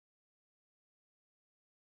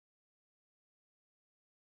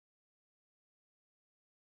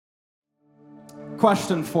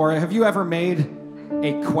Question for you. Have you ever made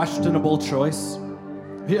a questionable choice?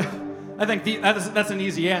 Yeah, I think that's an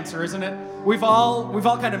easy answer, isn't it? We've all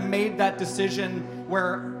kind of made that decision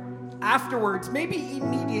where afterwards, maybe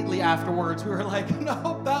immediately afterwards, we were like,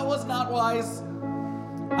 no, that was not wise.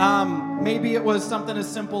 Maybe it was something as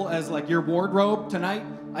simple as like your wardrobe tonight.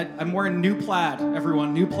 I'm wearing new plaid,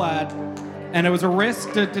 everyone, new plaid. And it was a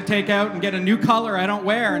risk to take out and get a new color I don't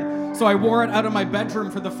wear. And so I wore it out of my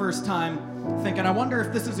bedroom for the first time, thinking, I wonder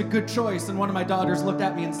if this is a good choice. And one of my daughters looked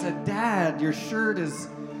at me and said, Dad, your shirt is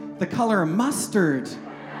the color mustard.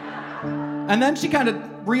 And then she kind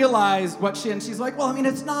of realized and she's like, well, I mean,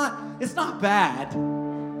 it's not bad.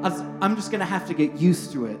 I'm just gonna have to get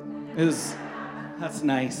used to it. That's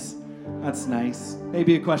nice. That's nice.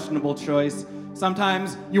 Maybe a questionable choice.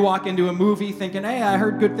 Sometimes you walk into a movie thinking, hey, I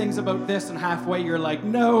heard good things about this, and halfway you're like,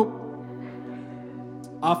 nope.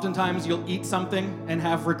 Oftentimes you'll eat something and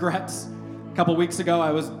have regrets. A couple weeks ago,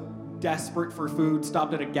 I was desperate for food,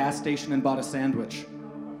 stopped at a gas station and bought a sandwich.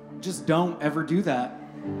 Just don't ever do that.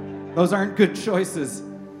 Those aren't good choices.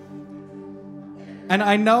 And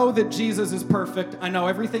I know that Jesus is perfect. I know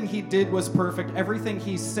everything he did was perfect. Everything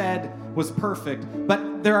he said was perfect.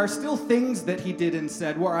 But there are still things that he did and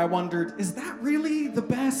said where I wondered, is that really the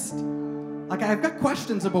best? Like, I've got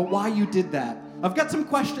questions about why you did that. I've got some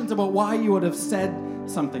questions about why you would have said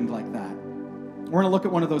something like that. We're going to look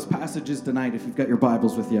at one of those passages tonight if you've got your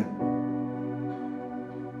Bibles with you.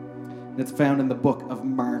 It's found in the book of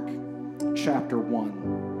Mark, chapter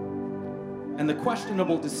 1. And the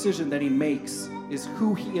questionable decision that he makes is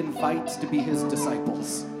who he invites to be his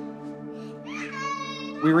disciples.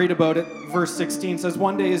 We read about it. Verse 16 says,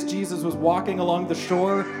 one day as Jesus was walking along the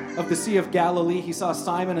shore of the Sea of Galilee, he saw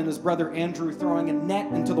Simon and his brother Andrew throwing a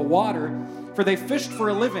net into the water, for they fished for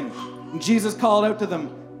a living. And Jesus called out to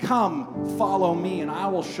them, come, follow me, and I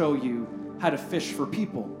will show you how to fish for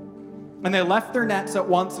people. And they left their nets at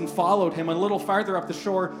once and followed him. And a little farther up the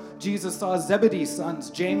shore, Jesus saw Zebedee's sons,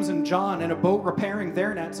 James and John, in a boat repairing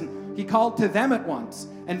their nets. And he called to them at once.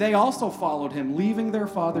 And they also followed him, leaving their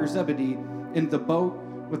father Zebedee in the boat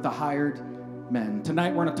with the hired men.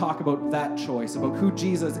 Tonight we're going to talk about that choice, about who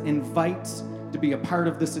Jesus invites to be a part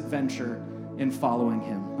of this adventure in following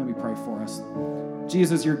him. Let me pray for us.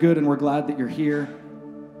 Jesus, you're good, and we're glad that you're here.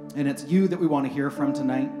 And it's you that we want to hear from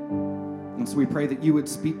tonight. And so we pray that you would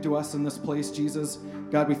speak to us in this place, Jesus.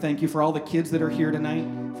 God, we thank you for all the kids that are here tonight,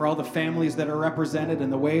 for all the families that are represented,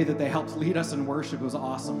 and the way that they helped lead us in worship. It was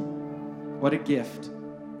awesome. What a gift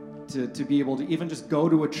to be able to even just go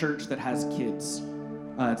to a church that has kids.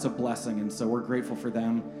 It's a blessing, and so we're grateful for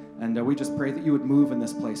them. And we just pray that you would move in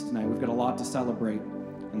this place tonight. We've got a lot to celebrate.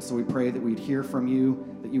 And so we pray that we'd hear from you,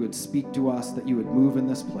 that you would speak to us, that you would move in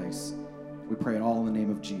this place. We pray it all in the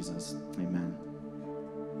name of Jesus. Amen.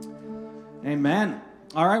 Amen.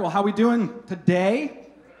 All right, well, how we doing today?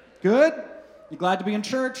 Good? You glad to be in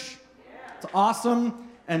church? It's awesome.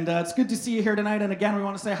 And it's good to see you here tonight. And again, we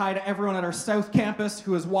want to say hi to everyone at our South Campus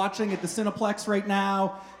who is watching at the Cineplex right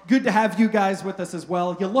now. Good to have you guys with us as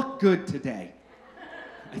well. You look good today.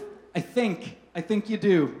 I think you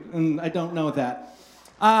do, and I don't know that.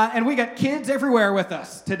 And we got kids everywhere with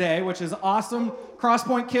us today, which is awesome.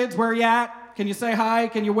 Crosspoint kids, where are you at? Can you say hi?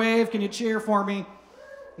 Can you wave? Can you cheer for me?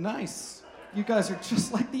 Nice. You guys are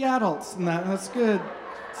just like the adults, and that's good.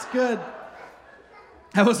 It's good.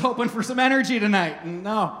 I was hoping for some energy tonight, and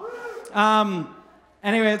no.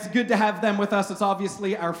 Anyway, it's good to have them with us. It's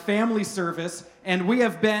obviously our family service, and we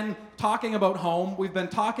have been talking about home. We've been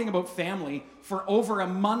talking about family for over a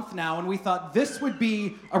month now, and we thought this would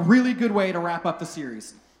be a really good way to wrap up the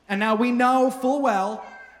series. And now we know full well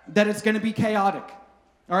that it's going to be chaotic.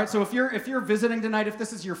 All right, so if you're visiting tonight, if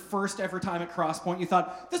this is your first ever time at Crosspoint, you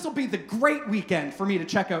thought, this will be the great weekend for me to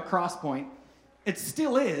check out Crosspoint. It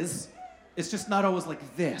still is. It's just not always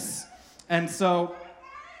like this. And so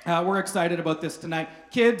we're excited about this tonight.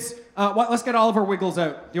 Kids, let's get all of our wiggles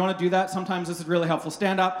out. Do you want to do that? Sometimes this is really helpful.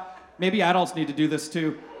 Stand up. Maybe adults need to do this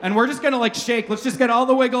too. And we're just going to shake. Let's just get all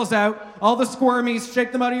the wiggles out, all the squirmies,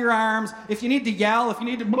 shake them out of your arms. If you need to yell, if you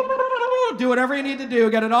need to do whatever you need to do,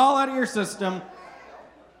 get it all out of your system.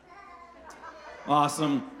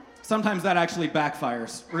 Awesome. Sometimes that actually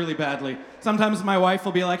backfires really badly. Sometimes my wife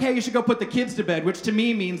will be like, hey, you should go put the kids to bed, which to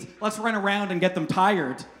me means let's run around and get them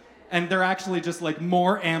tired. And they're actually just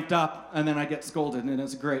more amped up, and then I get scolded, and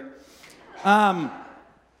it's great.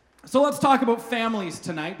 So let's talk about families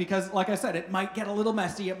tonight, because like I said, it might get a little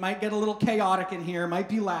messy, it might get a little chaotic in here, it might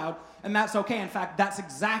be loud, and that's okay. In fact, that's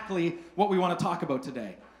exactly what we want to talk about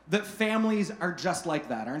today. That families are just like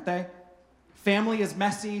that, aren't they? Family is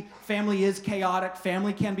messy, family is chaotic,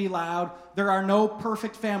 family can be loud. There are no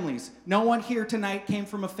perfect families. No one here tonight came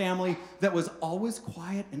from a family that was always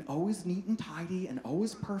quiet and always neat and tidy and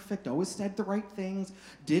always perfect, always said the right things,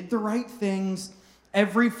 did the right things.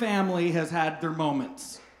 Every family has had their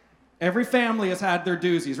moments. Every family has had their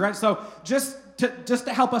doozies, right? So just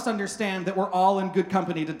to help us understand that we're all in good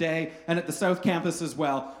company today and at the South Campus as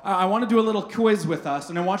well, I want to do a little quiz with us,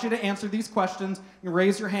 and I want you to answer these questions. You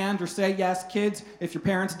raise your hand or say yes. Kids, if your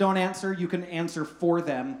parents don't answer, you can answer for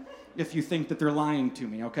them if you think that they're lying to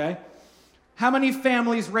me, okay? How many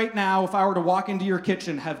families right now, if I were to walk into your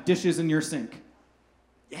kitchen, have dishes in your sink?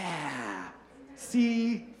 Yeah.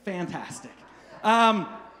 See? Fantastic.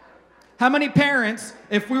 How many parents,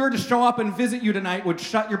 if we were to show up and visit you tonight, would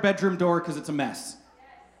shut your bedroom door because it's a mess?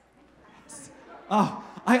 Oh,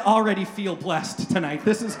 I already feel blessed tonight.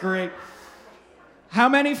 This is great. How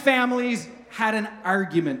many families had an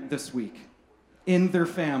argument this week in their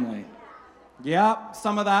family? Yep,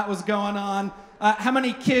 some of that was going on. How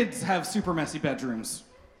many kids have super messy bedrooms?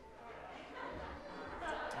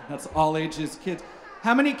 That's all ages kids.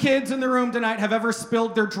 How many kids in the room tonight have ever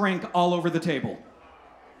spilled their drink all over the table?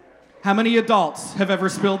 How many adults have ever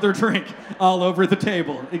spilled their drink all over the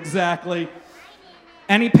table? Exactly.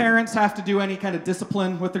 Any parents have to do any kind of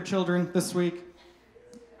discipline with their children this week?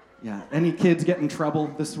 Yeah. Any kids get in trouble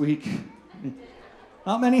this week?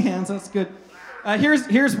 Not many hands, that's good.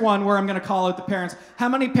 Here's one where I'm going to call out the parents. How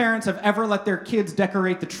many parents have ever let their kids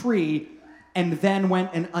decorate the tree and then went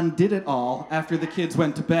and undid it all after the kids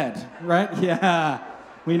went to bed? Right? Yeah.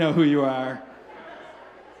 We know who you are.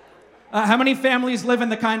 How many families live in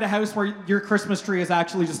the kind of house where your Christmas tree has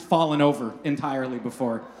actually just fallen over entirely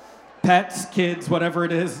before? Pets, kids, whatever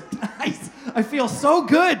it is. Nice. I feel so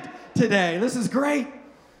good today. This is great.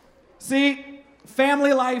 See,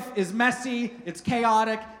 family life is messy, it's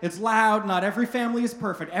chaotic, it's loud. Not every family is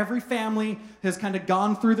perfect. Every family has kind of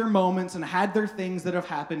gone through their moments and had their things that have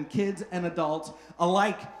happened, kids and adults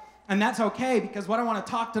alike. And that's okay, because what I want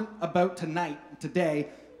to talk about today,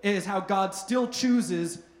 is how God still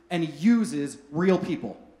chooses and uses real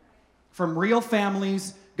people from real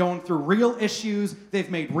families going through real issues. They've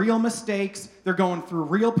made real mistakes. They're going through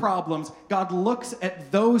real problems. God looks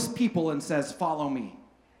at those people and says, follow me.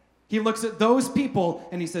 He looks at those people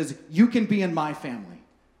and he says, you can be in my family.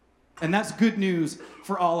 And that's good news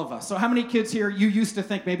for all of us. So how many kids here, you used to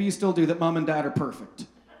think, maybe you still do, that mom and dad are perfect?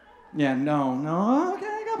 Yeah, no.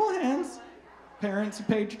 Okay, a couple of hands. Parents who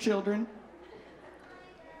paid your children.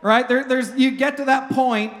 Right? You get to that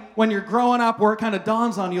point when you're growing up where it kind of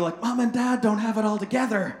dawns on you, like, mom and dad don't have it all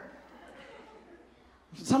together.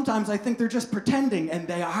 Sometimes I think they're just pretending, and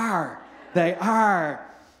they are. They are.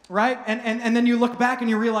 Right? And then you look back and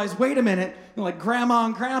you realize, wait a minute, like grandma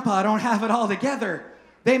and grandpa don't have it all together.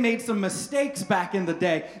 They made some mistakes back in the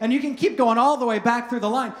day. And you can keep going all the way back through the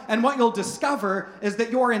line. And what you'll discover is that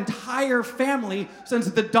your entire family, since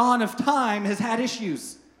the dawn of time, has had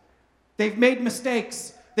issues. They've made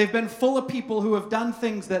mistakes. They've been full of people who have done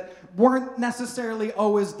things that weren't necessarily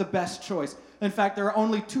always the best choice. In fact, there are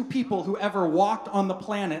only two people who ever walked on the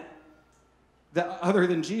planet, other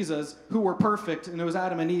than Jesus, who were perfect, and it was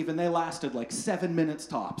Adam and Eve, and they lasted like 7 minutes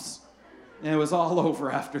tops. And it was all over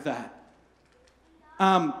after that.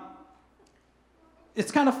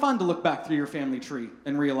 It's kind of fun to look back through your family tree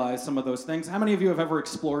and realize some of those things. How many of you have ever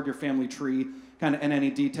explored your family tree kind of in any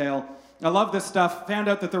detail? I love this stuff. Found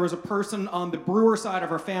out that there was a person on the Brewer side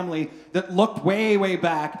of our family that looked way, way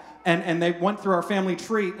back, and they went through our family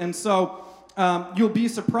tree. And so you'll be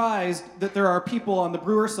surprised that there are people on the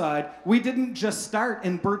Brewer side. We didn't just start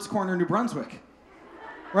in Burt's Corner, New Brunswick.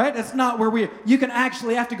 Right? That's not where you can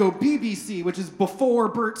actually have to go BBC, which is before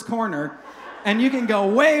Burt's Corner, and you can go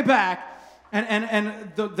way back.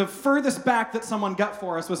 And the furthest back that someone got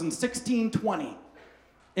for us was in 1620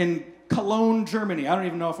 in Cologne, Germany. I don't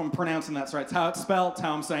even know if I'm pronouncing that right. It's how it's spelled, it's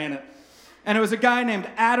how I'm saying it. And it was a guy named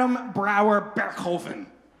Adam Brouwer Berghoven.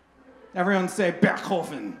 Everyone say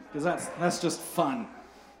Berghoven, because that's just fun.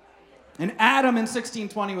 And Adam in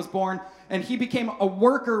 1620 was born, and he became a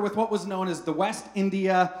worker with what was known as the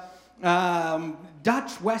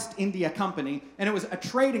Dutch West India Company, and it was a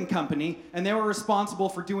trading company, and they were responsible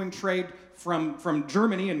for doing trade from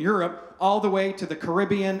Germany and Europe all the way to the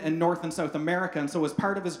Caribbean and North and South America. And so as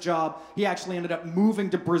part of his job, he actually ended up moving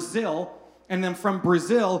to Brazil, and then from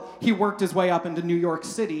Brazil, he worked his way up into New York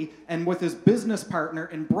City, and with his business partner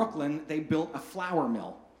in Brooklyn, they built a flour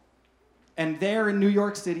mill. And there in New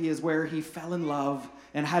York City is where he fell in love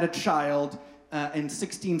and had a child in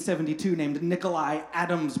 1672 named Nikolai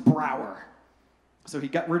Adams Brouwer. So he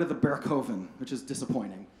got rid of the Berghoven, which is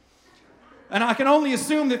disappointing. And I can only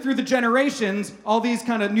assume that through the generations, all these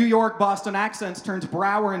kind of New York, Boston accents turned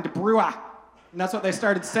Brower into Brewer. And that's what they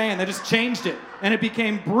started saying. They just changed it, and it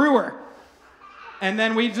became Brewer. And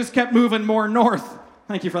then we just kept moving more north.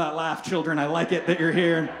 Thank you for that laugh, children. I like it that you're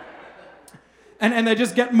here. And they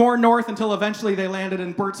just get more north until eventually they landed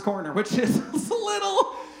in Bert's Corner, which is a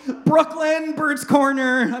little Brooklyn, Bert's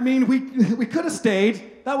Corner. I mean, we could have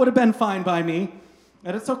stayed. That would have been fine by me,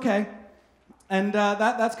 but it's okay. And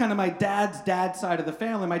that's kind of my dad's side of the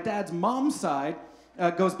family. My dad's mom's side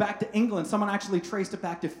goes back to England. Someone actually traced it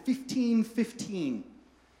back to 1515.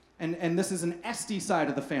 And this is an Este side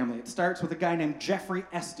of the family. It starts with a guy named Geoffrey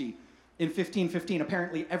Este in 1515.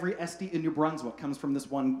 Apparently, every Este in New Brunswick comes from this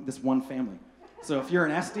one family. So if you're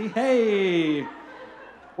an Este, hey,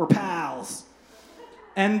 we're pals.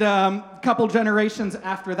 And a couple generations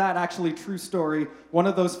after that, actually, true story, one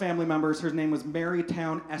of those family members, her name was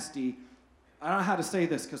Marytown Este. I don't know how to say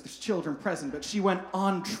this because there's children present, but she went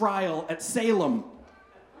on trial at Salem.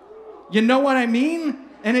 You know what I mean?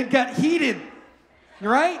 And it got heated,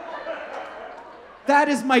 right? That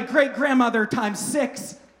is my great-grandmother times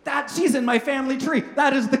 6. She's in my family tree.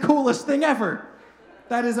 That is the coolest thing ever.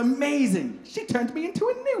 That is amazing. She turned me into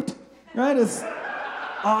a newt. Right? It's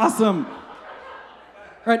awesome.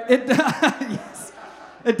 Right? Yes.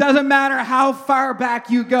 It doesn't matter how far back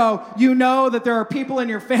you go. You know that there are people in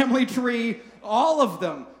your family tree, all of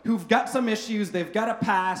them, who've got some issues. They've got a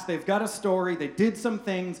past. They've got a story. They did some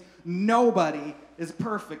things. Nobody is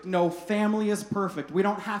perfect. No family is perfect. We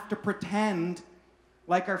don't have to pretend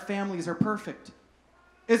like our families are perfect.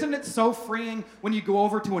 Isn't it so freeing when you go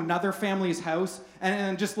over to another family's house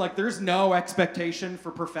and just like there's no expectation for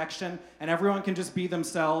perfection and everyone can just be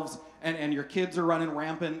themselves and your kids are running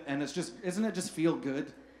rampant and it's just, isn't it just feel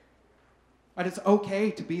good? But it's okay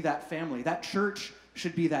to be that family. That church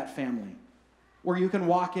should be that family where you can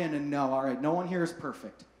walk in and know, all right, no one here is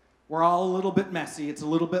perfect. We're all a little bit messy. It's a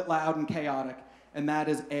little bit loud and chaotic, and that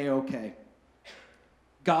is A-okay.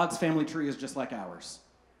 God's family tree is just like ours.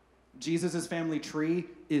 Jesus' family tree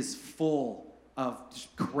is full of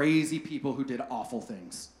crazy people who did awful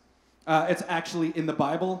things. It's actually in the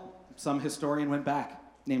Bible. Some historian went back,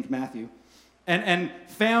 named Matthew, and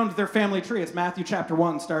found their family tree. It's Matthew chapter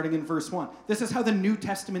 1, starting in verse 1. This is how the New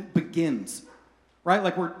Testament begins, right?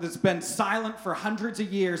 Like it's been silent for hundreds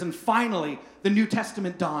of years, and finally the New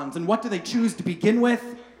Testament dawns. And what do they choose to begin with?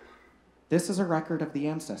 This is a record of the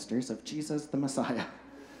ancestors of Jesus the Messiah.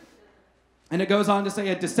 And it goes on to say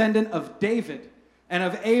a descendant of David and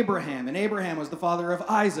of Abraham. And Abraham was the father of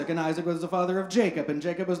Isaac, and Isaac was the father of Jacob, and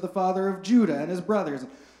Jacob was the father of Judah and his brothers.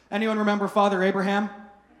 Anyone remember Father Abraham?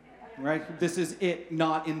 Right? This is it,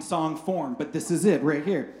 not in song form, but this is it right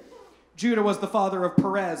here. Judah was the father of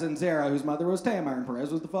Perez and Zerah, whose mother was Tamar, and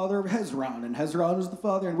Perez was the father of Hezron, and Hezron was the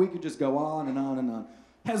father, and we could just go on and on and on.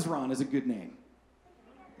 Hezron is a good name.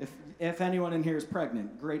 If anyone in here is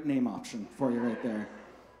pregnant, great name option for you right there.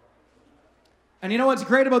 And you know what's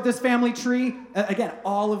great about this family tree? Again,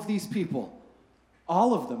 all of these people,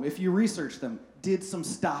 all of them, if you research them, did some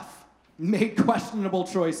stuff, made questionable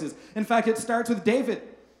choices. In fact, it starts with David.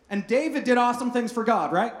 And David did awesome things for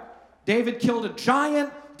God, right? David killed a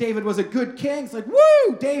giant. David was a good king. It's like,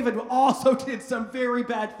 woo! David also did some very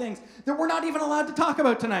bad things that we're not even allowed to talk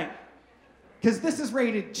about tonight. Because this is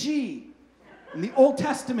rated G. In the Old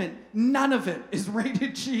Testament, none of it is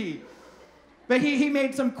rated G. But he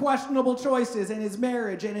made some questionable choices in his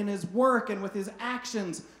marriage and in his work and with his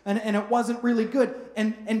actions, and it wasn't really good.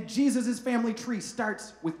 And Jesus' family tree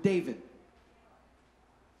starts with David.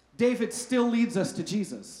 David still leads us to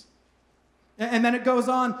Jesus. And then it goes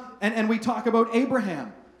on, and we talk about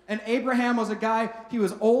Abraham. And Abraham was a guy, he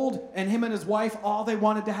was old, and him and his wife, all they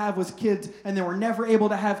wanted to have was kids, and they were never able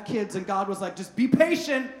to have kids, and God was like, just be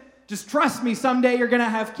patient, just trust me, someday you're going to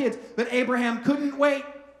have kids. But Abraham couldn't wait.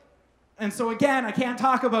 And so again, I can't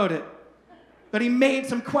talk about it. But he made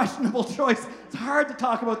some questionable choice. It's hard to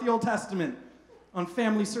talk about the Old Testament on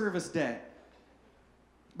Family Service Day.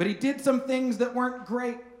 But he did some things that weren't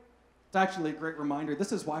great. It's actually a great reminder.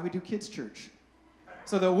 This is why we do kids' church.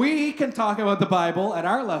 So that we can talk about the Bible at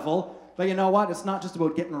our level, but you know what? It's not just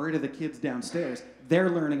about getting rid of the kids downstairs. They're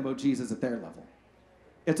learning about Jesus at their level.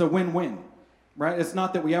 It's a win-win. Right? It's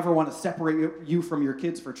not that we ever want to separate you from your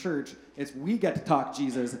kids for church. It's we get to talk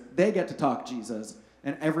Jesus, they get to talk Jesus,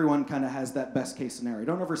 and everyone kind of has that best case scenario.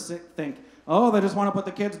 Don't ever think, oh, they just want to put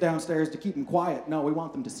the kids downstairs to keep them quiet. No, we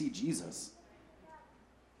want them to see Jesus.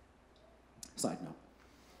 Side note.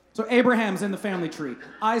 So Abraham's in the family tree.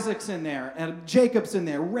 Isaac's in there, and Jacob's in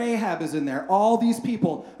there. Rahab is in there. All these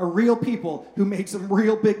people are real people who made some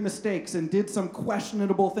real big mistakes and did some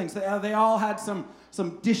questionable things. They all had some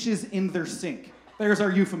some dishes in their sink. There's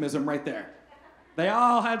our euphemism right there. They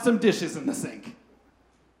all had some dishes in the sink.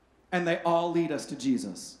 And they all lead us to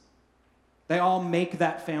Jesus. They all make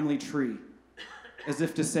that family tree as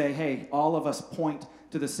if to say, hey, all of us point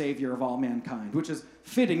to the Savior of all mankind, which is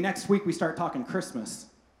fitting. Next week we start talking Christmas,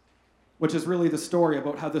 which is really the story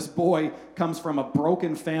about how this boy comes from a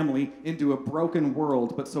broken family into a broken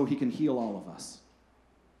world, but so he can heal all of us.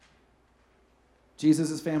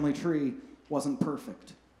 Jesus' family tree wasn't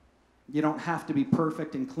perfect. You don't have to be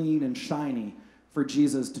perfect and clean and shiny for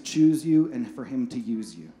Jesus to choose you and for him to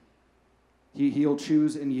use you. He'll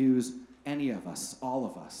choose and use any of us, all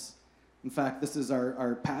of us. In fact, this is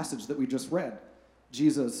our passage that we just read.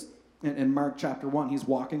 Jesus, in Mark chapter 1, he's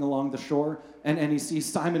walking along the shore, and he sees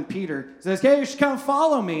Simon Peter. He says, hey, you should come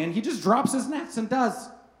follow me. And he just drops his nets and does.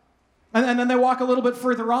 And then they walk a little bit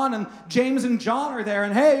further on, and James and John are there,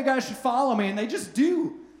 and hey, you guys should follow me. And they just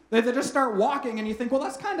do. They just start walking, and you think, well,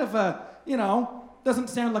 that's kind of doesn't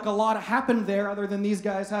sound like a lot happened there other than these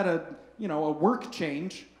guys had a work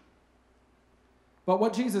change. But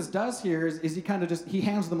what Jesus does here is he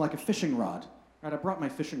hands them like a fishing rod. Right, I brought my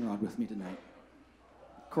fishing rod with me tonight.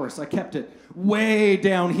 Of course, I kept it way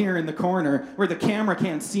down here in the corner where the camera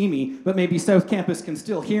can't see me, but maybe South Campus can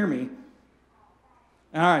still hear me.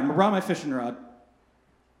 All right, I brought my fishing rod.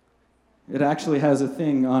 It actually has a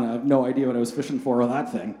thing on it. I have no idea what I was fishing for with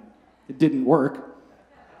that thing. It didn't work.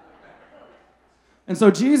 And so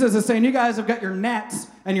Jesus is saying, you guys have got your nets,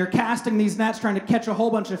 and you're casting these nets trying to catch a whole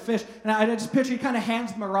bunch of fish. And I just picture he kind of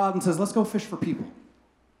hands them a rod and says, let's go fish for people.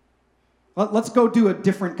 Let's go do a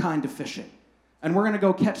different kind of fishing. And we're going to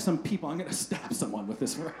go catch some people. I'm going to stab someone with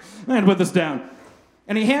this. I'm going to put this down.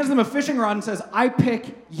 And he hands them a fishing rod and says, I pick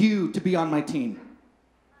you to be on my team.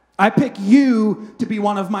 I pick you to be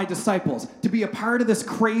one of my disciples, to be a part of this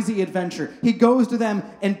crazy adventure. He goes to them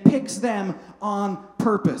and picks them on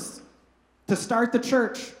purpose to start the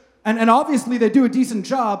church. And obviously they do a decent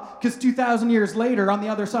job, because 2,000 years later, on the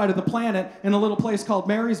other side of the planet, in a little place called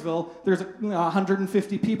Marysville, there's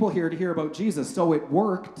 150 people here to hear about Jesus. So it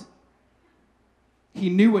worked. He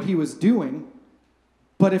knew what he was doing.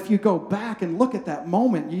 But if you go back and look at that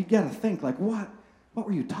moment, you got to think, like, what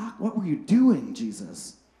were you doing,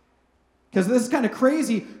 Jesus? Because this is kind of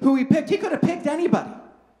crazy who he picked. He could have picked anybody.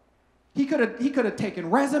 He could have taken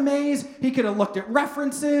resumes. He could have looked at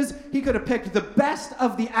references. He could have picked the best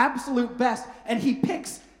of the absolute best. And he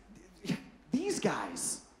picks these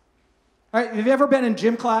guys. All right, have you ever been in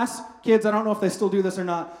gym class? Kids, I don't know if they still do this or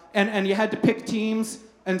not. And you had to pick teams.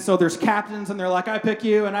 And so there's captains, and they're like, I pick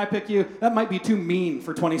you, and I pick you. That might be too mean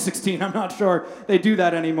for 2016. I'm not sure they do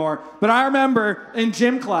that anymore. But I remember in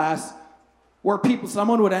gym class where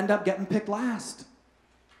someone would end up getting picked last.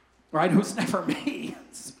 Right? It was never me.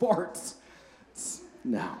 Sports.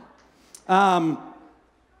 No.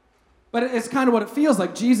 But it's kind of what it feels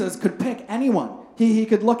like. Jesus could pick anyone. He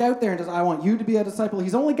could look out there and just, I want you to be a disciple.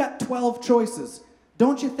 He's only got 12 choices.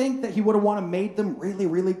 Don't you think that he would have made them really,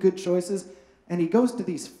 really good choices? And he goes to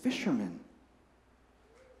these fishermen.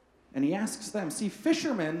 And he asks them. See,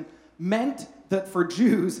 fishermen meant that for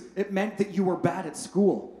Jews, it meant that you were bad at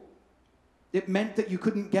school. It meant that you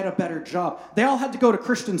couldn't get a better job. They all had to go to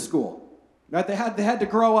Christian school. Right? They had to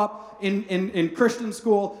grow up in Christian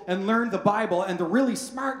school and learn the Bible. And the really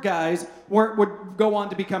smart guys would go on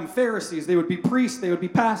to become Pharisees. They would be priests. They would be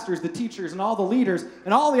pastors, the teachers, and all the leaders.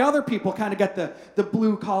 And all the other people kind of get the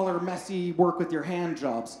blue-collar, messy, work-with-your-hand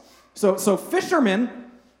jobs. So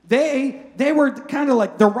fishermen, they were kind of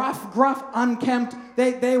like the rough, gruff, unkempt.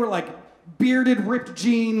 They were like bearded, ripped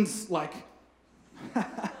jeans, like...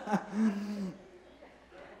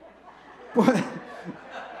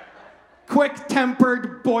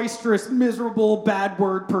 quick-tempered, boisterous, miserable, bad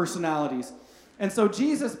word personalities. And so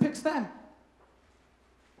Jesus picks them.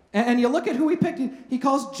 And you look at who he picked. He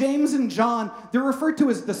calls James and John, they're referred to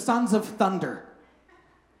as the sons of thunder.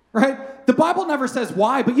 Right? The Bible never says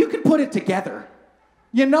why, but you can put it together.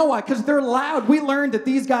 You know why? Because they're loud. We learned that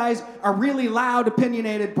these guys are really loud,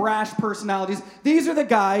 opinionated, brash personalities. These are the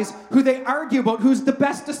guys who they argue about who's the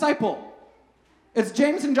best disciple. It's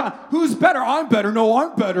James and John. Who's better? I'm better. No,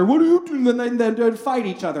 I'm better. What are you doing? And then they'd fight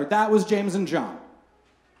each other. That was James and John.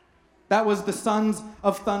 That was the sons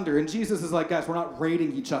of thunder. And Jesus is like, guys, we're not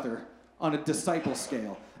rating each other on a disciple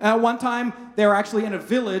scale. And one time, they were actually in a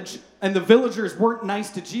village, and the villagers weren't nice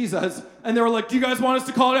to Jesus. And they were like, do you guys want us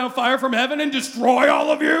to call down fire from heaven and destroy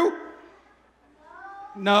all of you?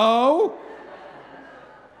 No.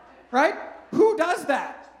 Right? Who does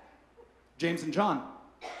that? James and John,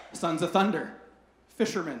 sons of thunder.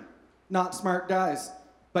 Fishermen, not smart guys.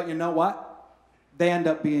 But you know what? They end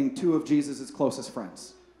up being two of Jesus' closest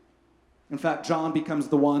friends. In fact, John becomes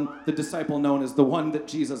the disciple known as the one that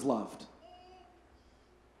Jesus loved.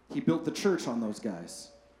 He built the church on those guys.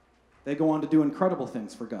 They go on to do incredible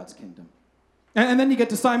things for God's kingdom. And then you get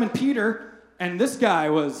to Simon Peter, and this guy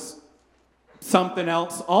was something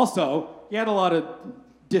else also. He had a lot of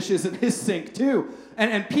dishes in his sink too.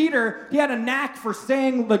 And Peter, he had a knack for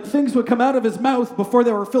saying like things would come out of his mouth before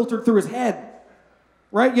they were filtered through his head.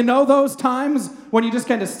 Right? You know those times when you just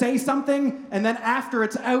kind of say something, and then after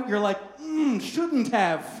it's out, you're like, shouldn't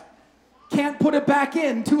have. Can't put it back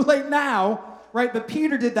in, too late now. Right? But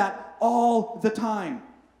Peter did that all the time.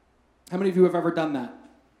 How many of you have ever done that?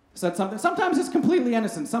 Said something. Sometimes it's completely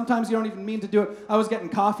innocent. Sometimes you don't even mean to do it. I was getting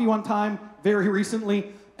coffee one time, very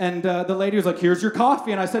recently, and the lady was like, here's your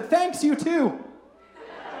coffee. And I said, thanks, you too.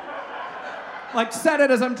 Like, said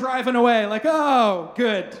it as I'm driving away. Like, oh,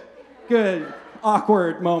 good.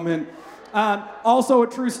 Awkward moment. Also a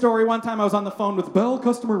true story. One time I was on the phone with Bell,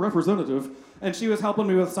 customer representative, and she was helping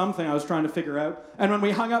me with something I was trying to figure out. And when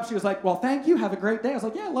we hung up, she was like, well, thank you. Have a great day. I was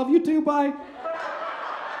like, yeah, love you too. Bye.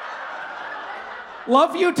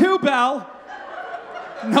 Love you too, Belle.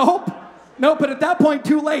 Nope, but at that point,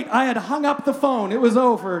 too late. I had hung up the phone. It was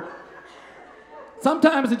over.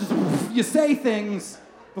 Sometimes you say things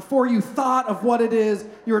before you thought of what it is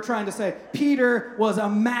you were trying to say. Peter was a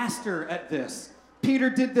master at this.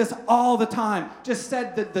 Peter did this all the time. Just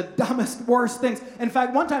said the dumbest, worst things. In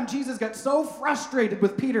fact, one time Jesus got so frustrated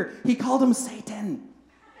with Peter, he called him Satan.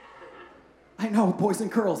 I know, boys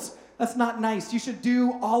and girls. That's not nice. You should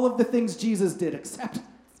do all of the things Jesus did, except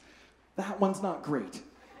that one's not great.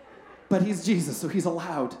 But he's Jesus, so he's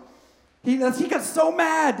allowed. He got so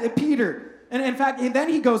mad at Peter. And in fact, then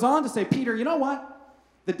he goes on to say, Peter, you know what?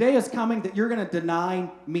 The day is coming that you're going to deny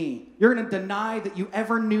me. You're going to deny that you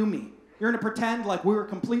ever knew me. You're going to pretend like we were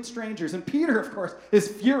complete strangers. And Peter, of course, is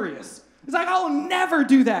furious. He's like, I'll never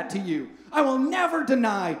do that to you. I will never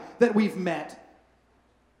deny that we've met.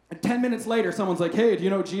 And 10 minutes later, someone's like, hey, do you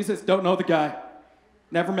know Jesus? Don't know the guy.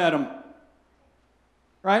 Never met him.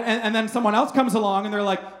 Right? And then someone else comes along and they're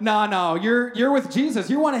like, no, you're with Jesus.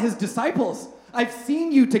 You're one of his disciples. I've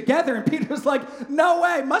seen you together. And Peter's like, no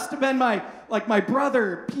way. Must have been my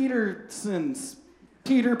brother Peter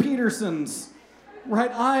Peterson's.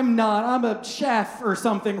 Right? I'm not. I'm a chef or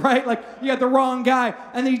something, right? Like, you got the wrong guy.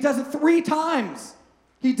 And then he does it 3 times.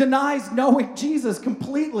 He denies knowing Jesus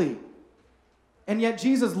completely. And yet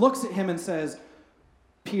Jesus looks at him and says,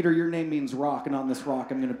 Peter, your name means rock, and on this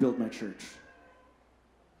rock I'm going to build my church.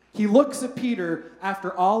 He looks at Peter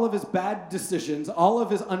after all of his bad decisions, all of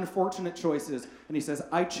his unfortunate choices, and he says,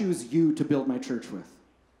 I choose you to build my church with.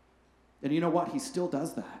 And you know what? He still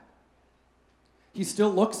does that. He still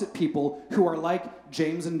looks at people who are like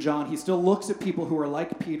James and John. He still looks at people who are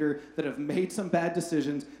like Peter that have made some bad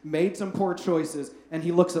decisions, made some poor choices, and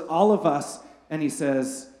he looks at all of us and he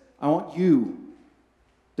says, I want you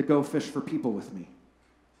to go fish for people with me.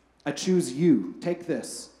 I choose you. Take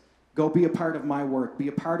this. Go be a part of my work. Be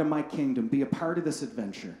a part of my kingdom. Be a part of this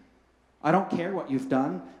adventure. I don't care what you've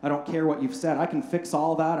done. I don't care what you've said. I can fix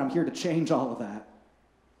all that. I'm here to change all of that.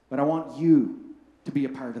 But I want you to be a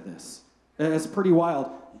part of this. It's pretty wild.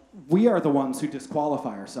 We are the ones who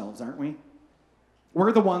disqualify ourselves, aren't we?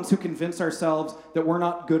 We're the ones who convince ourselves that we're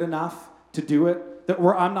not good enough to do it. That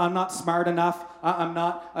I'm not smart enough. I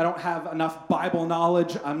don't have enough Bible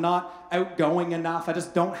knowledge. I'm not outgoing enough. I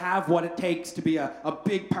just don't have what it takes to be a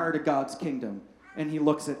big part of God's kingdom. And he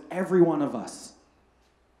looks at every one of us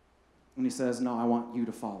and he says, no, I want you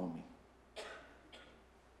to follow me.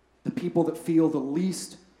 The people that feel the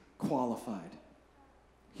least qualified.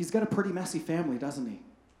 He's got a pretty messy family, doesn't he?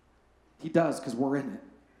 He does, because we're in it.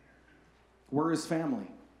 We're his family.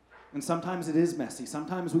 And sometimes it is messy.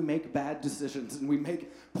 Sometimes we make bad decisions and we make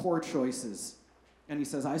poor choices. And he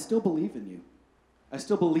says, I still believe in you. I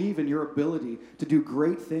still believe in your ability to do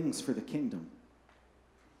great things for the kingdom.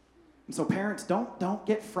 And so parents, don't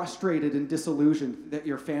get frustrated and disillusioned that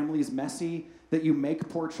your family is messy, that you make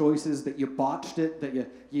poor choices, that you botched it, that you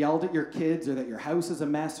yelled at your kids, or that your house is a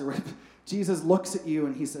mess. Or Jesus looks at you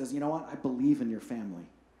and he says, you know what? I believe in your family.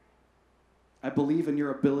 I believe in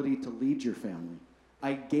your ability to lead your family.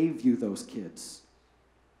 I gave you those kids,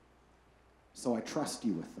 so I trust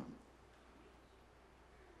you with them.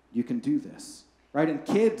 You can do this, right? And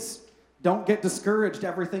kids, don't get discouraged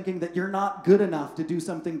ever thinking that you're not good enough to do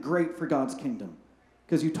something great for God's kingdom,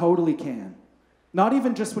 because you totally can. Not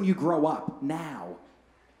even just when you grow up, now.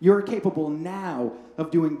 You're capable now of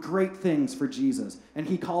doing great things for Jesus, and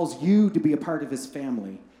he calls you to be a part of his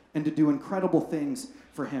family and to do incredible things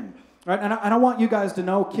for him. Right? And I want you guys to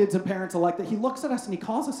know, kids and parents alike, that he looks at us and he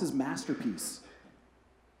calls us his masterpiece.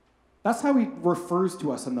 That's how he refers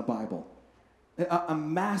to us in the Bible. a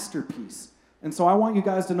masterpiece. And so I want you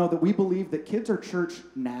guys to know that we believe that kids are church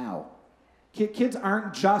now. Kids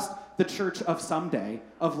aren't just the church of someday,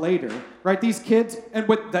 of later, right? These kids, and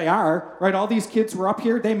what they are, right? All these kids who are up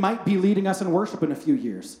here, they might be leading us in worship in a few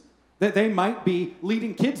years. They might be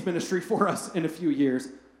leading kids ministry for us in a few years,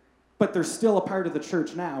 but they're still a part of the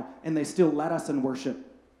church now, and they still let us in worship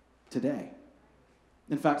today.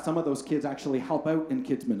 In fact, some of those kids actually help out in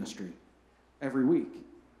kids ministry every week.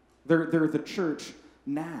 They're the church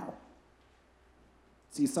now.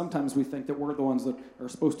 See, sometimes we think that we're the ones that are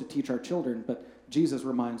supposed to teach our children, but Jesus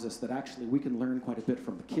reminds us that actually we can learn quite a bit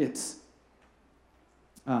from the kids.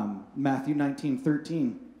 Matthew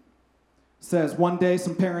 19:13 says, one day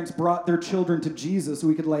some parents brought their children to Jesus so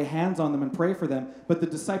he could lay hands on them and pray for them, but the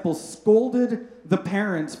disciples scolded the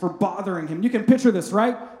parents for bothering him. You can picture this,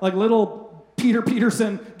 right? Like little Peter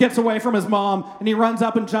Peterson gets away from his mom, and he runs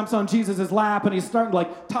up and jumps on Jesus' lap, and he's starting to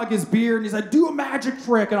like tug his beard, and he's like, do a magic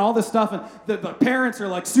trick, and all this stuff, and the parents are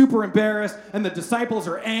like super embarrassed, and the disciples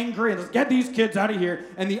are angry, and just get these kids out of here.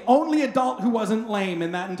 And the only adult who wasn't lame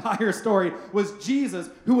in that entire story was Jesus,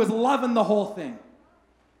 who was loving the whole thing.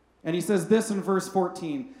 And he says this in verse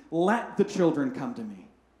 14, let the children come to me.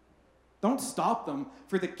 Don't stop them,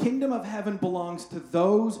 for the kingdom of heaven belongs to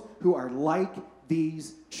those who are like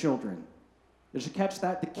these children. Did you catch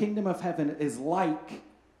that? The kingdom of heaven is like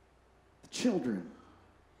the children.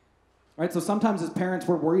 Right? So sometimes as parents,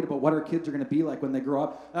 we're worried about what our kids are going to be like when they grow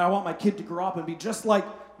up. And I want my kid to grow up and be just like,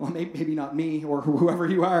 well, maybe not me or whoever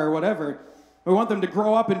you are or whatever. We want them to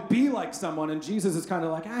grow up and be like someone. And Jesus is kind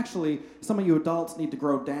of like, actually, some of you adults need to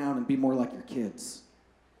grow down and be more like your kids.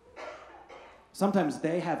 Sometimes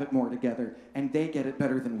they have it more together and they get it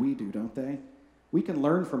better than we do, don't they? We can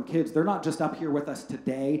learn from kids. They're not just up here with us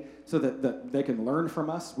today so that they can learn from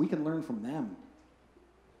us. We can learn from them.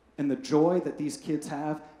 And the joy that these kids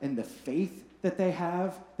have and the faith that they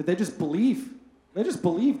have, that they just believe. They just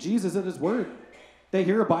believe Jesus at his word. They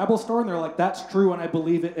hear a Bible story and they're like, that's true and I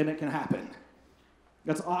believe it and it can happen.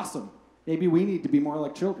 That's awesome. Maybe we need to be more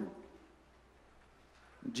like children.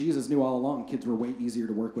 Jesus knew all along kids were way easier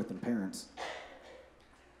to work with than parents.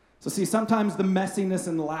 So see, sometimes the messiness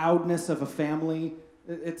and loudness of a family,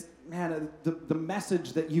 the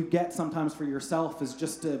message that you get sometimes for yourself is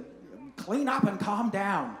just to clean up and calm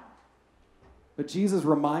down. But Jesus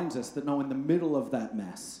reminds us that no, in the middle of that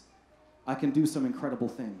mess, I can do some incredible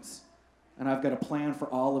things. And I've got a plan for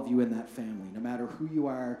all of you in that family, no matter who you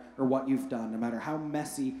are or what you've done, no matter how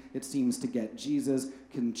messy it seems to get. Jesus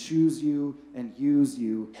can choose you and use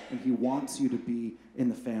you, and he wants you to be in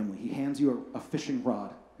the family. He hands you a fishing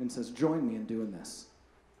rod and says, join me in doing this.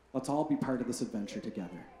 Let's all be part of this adventure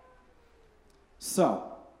together.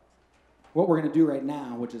 So, what we're going to do right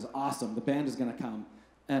now, which is awesome, the band is going to come,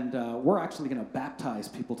 and we're actually going to baptize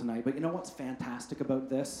people tonight. But you know what's fantastic about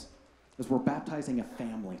this? Is we're baptizing a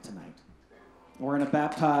family tonight. We're going to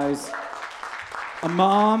baptize a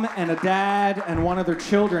mom and a dad and one of their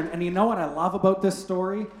children. And you know what I love about this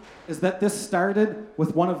story? Is that this started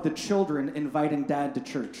with one of the children inviting dad to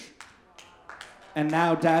church. And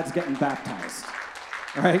now dad's getting baptized,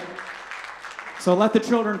 right? So let the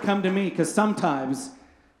children come to me, because sometimes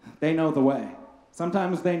they know the way.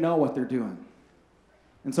 Sometimes they know what they're doing.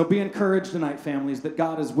 And so be encouraged tonight, families, that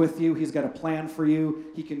God is with you. He's got a plan for you.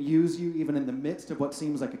 He can use you even in the midst of what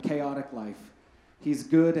seems like a chaotic life. He's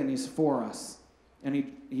good and he's for us. And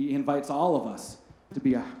he invites all of us to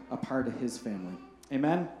be a part of his family.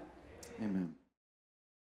 Amen? Amen.